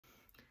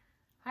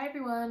Hi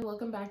everyone,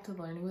 welcome back to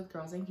the Learning with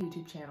Girls Inc.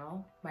 YouTube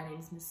channel. My name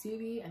is Miss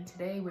Suvi and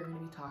today we're going to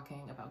be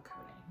talking about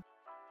coding.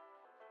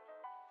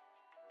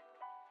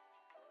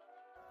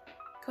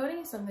 Coding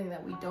is something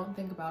that we don't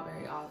think about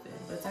very often,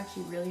 but it's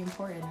actually really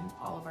important in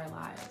all of our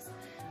lives.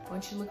 I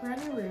want you to look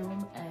around your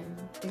room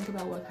and think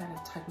about what kind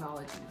of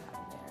technology you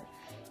have in there.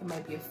 It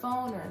might be a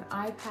phone or an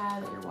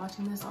iPad that you're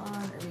watching this on,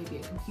 or maybe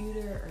a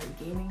computer or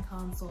a gaming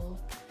console.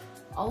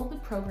 All of the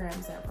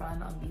programs that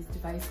run on these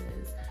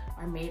devices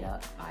are made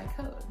up by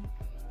code.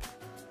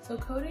 So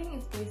coding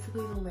is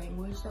basically the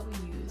language that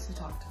we use to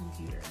talk to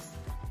computers.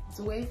 It's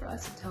a way for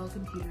us to tell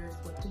computers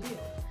what to do.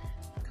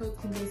 Codes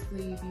can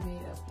basically be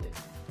made up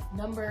with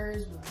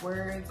numbers, with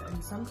words,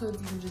 and some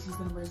codes even just use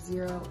the numbers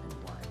 0 and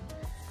 1.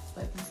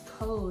 But these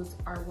codes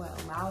are what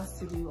allow us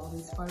to do all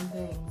these fun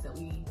things that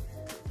we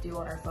do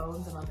on our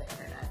phones and on the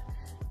internet.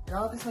 And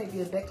all of this might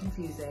be a bit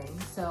confusing,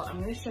 so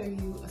I'm going to show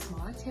you a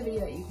small activity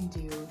that you can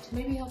do to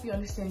maybe help you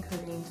understand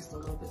coding just a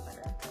little bit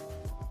better.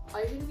 All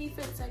you're gonna need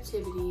for this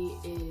activity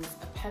is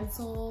a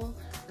pencil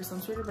or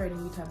some sort of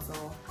writing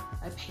utensil,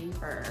 a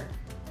paper,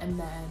 and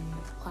then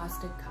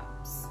plastic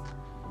cups.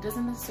 It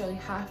doesn't necessarily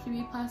have to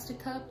be plastic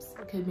cups.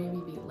 It could maybe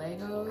be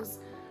Legos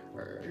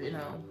or,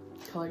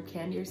 colored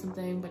candy or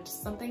something, but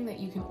just something that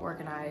you can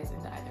organize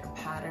into either a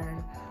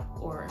pattern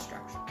or a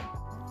structure.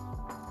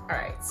 All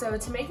right, so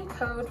to make a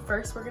code,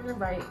 first we're gonna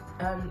write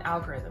an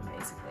algorithm,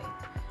 basically.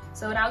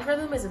 So an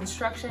algorithm is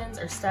instructions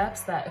or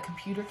steps that a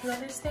computer can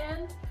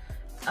understand.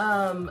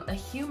 A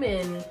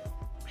human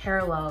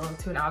parallel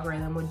to an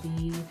algorithm would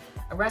be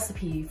a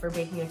recipe for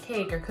baking a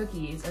cake or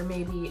cookies, or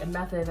maybe a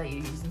method that you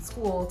use in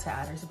school to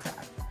add or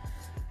subtract.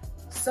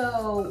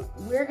 So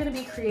we're gonna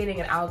be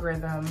creating an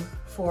algorithm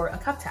for a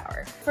cup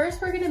tower.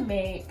 First, we're gonna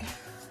make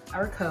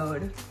our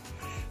code.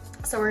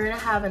 So we're gonna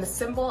have a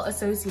symbol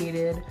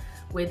associated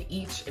with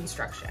each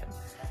instruction.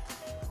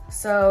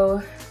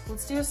 So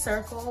let's do a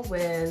circle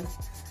with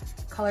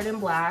colored in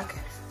black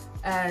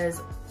as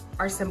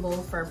our symbol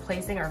for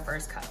placing our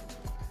first cup.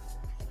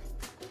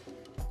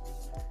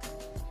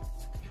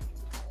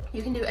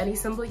 You can do any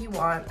symbol you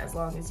want as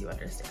long as you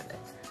understand it.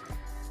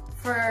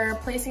 For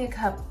placing a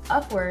cup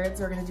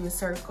upwards, we're gonna do a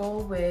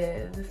circle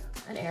with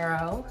an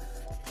arrow.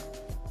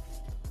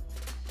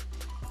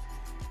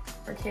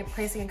 For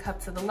placing a cup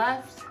to the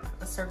left,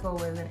 a circle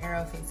with an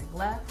arrow facing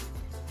left.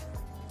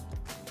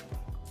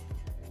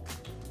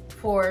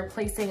 For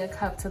placing a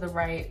cup to the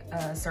right,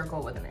 a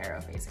circle with an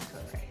arrow facing to the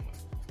right.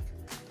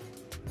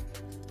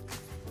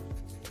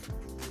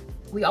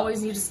 We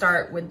always need to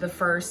start with the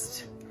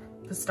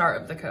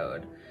start of the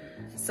code.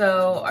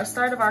 So our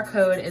start of our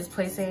code is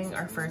placing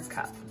our first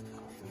cup.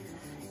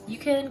 You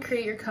can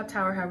create your cup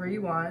tower however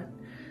you want.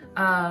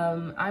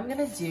 I'm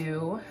gonna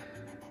do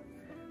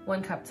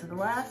one cup to the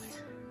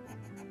left,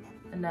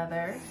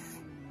 another,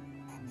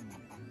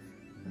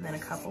 and then a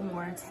couple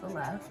more to the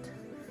left.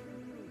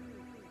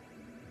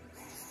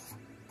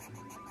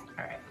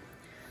 All right,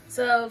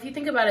 so if you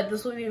think about it,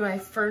 this will be my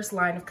first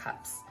line of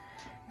cups.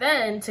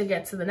 Then to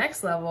get to the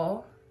next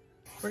level,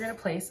 we're gonna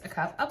place a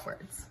cup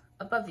upwards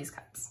above these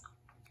cups.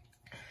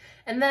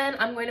 And then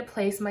I'm going to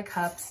place my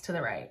cups to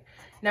the right.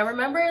 Now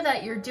remember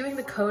that you're doing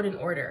the code in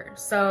order.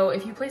 So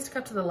if you placed a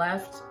cup to the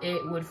left,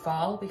 it would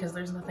fall because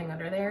there's nothing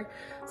under there.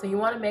 So you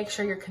wanna make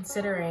sure you're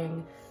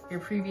considering your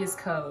previous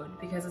code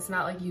because it's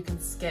not like you can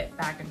skip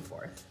back and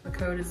forth. The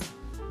code is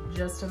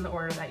just in the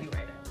order that you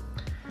write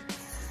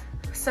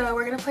it. So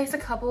we're gonna place a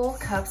couple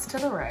cups to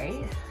the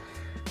right.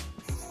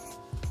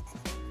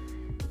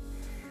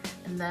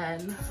 And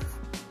then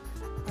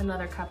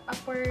another cup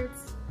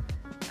upwards.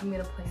 I'm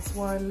gonna place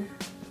one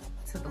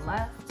to the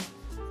left,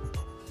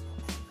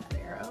 that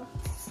arrow,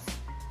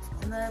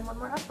 and then one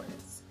more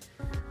upwards.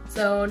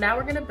 So now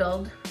we're gonna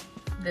build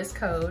this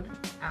code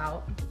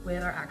out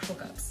with our actual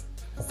cups.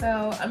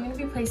 So I'm gonna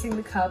be placing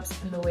the cups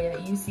in the way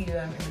that you see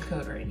them in the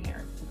code right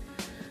here.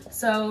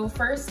 So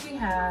first we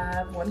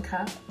have one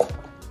cup.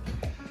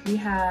 We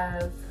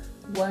have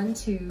 1,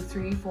 2,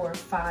 3, 4,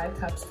 5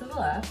 cups to the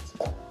left.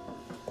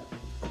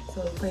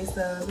 So we'll place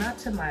those not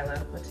to my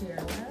left, but to your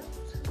left.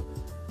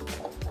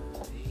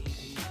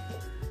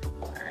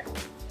 All right.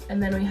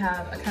 And then we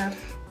have a cup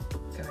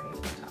going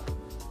on top.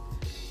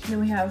 And then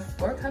we have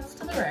 4 cups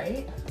to the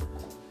right.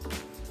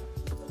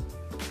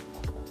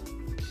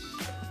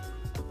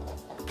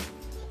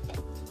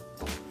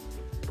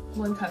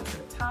 One cup to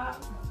the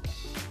top,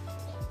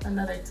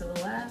 another to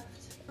the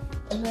left,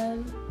 and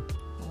then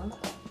one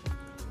cup.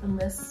 And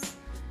this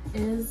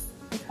is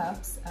the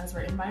cups as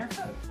written by our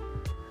code.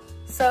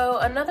 So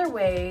another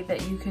way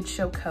that you could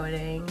show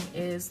coding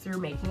is through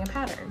making a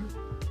pattern.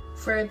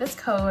 For this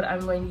code,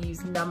 I'm going to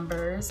use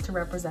numbers to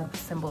represent the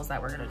symbols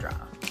that we're gonna draw.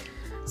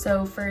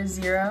 So for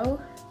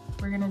 0,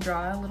 we're gonna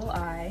draw a little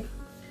eye.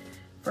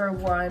 For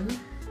 1,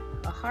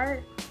 a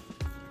heart.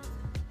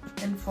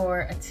 And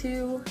for a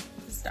 2,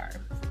 a star.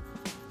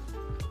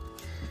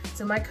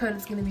 So my code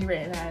is gonna be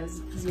written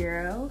as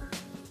 0,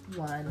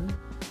 1,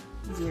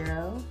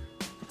 0,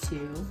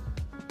 2,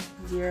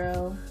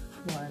 0,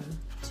 1,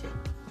 2.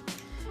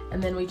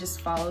 And then we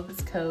just follow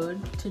this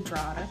code to draw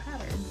out our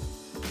pattern.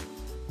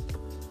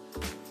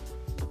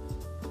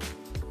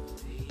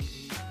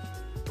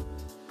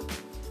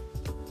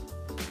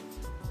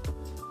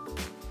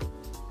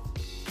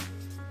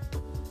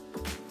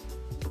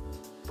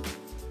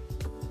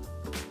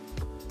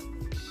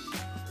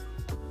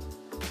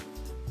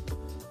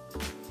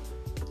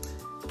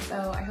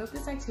 So I hope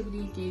this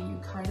activity gave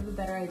you kind of a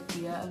better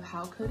idea of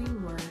how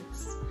coding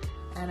works,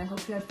 and I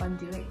hope you had fun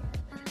doing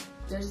it.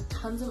 There's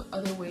tons of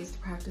other ways to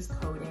practice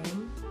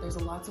coding.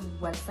 There's lots of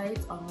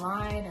websites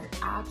online or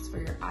apps for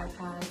your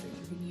iPads that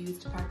you can use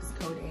to practice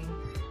coding,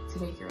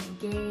 to make your own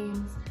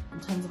games, and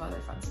tons of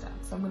other fun stuff.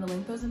 So I'm gonna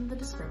link those in the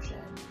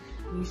description.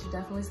 And you should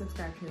definitely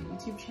subscribe to our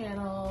YouTube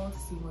channel to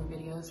see more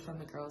videos from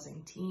the Girls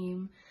Inc.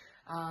 team.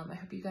 I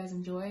hope you guys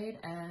enjoyed,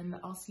 and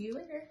I'll see you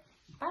later.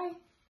 Bye.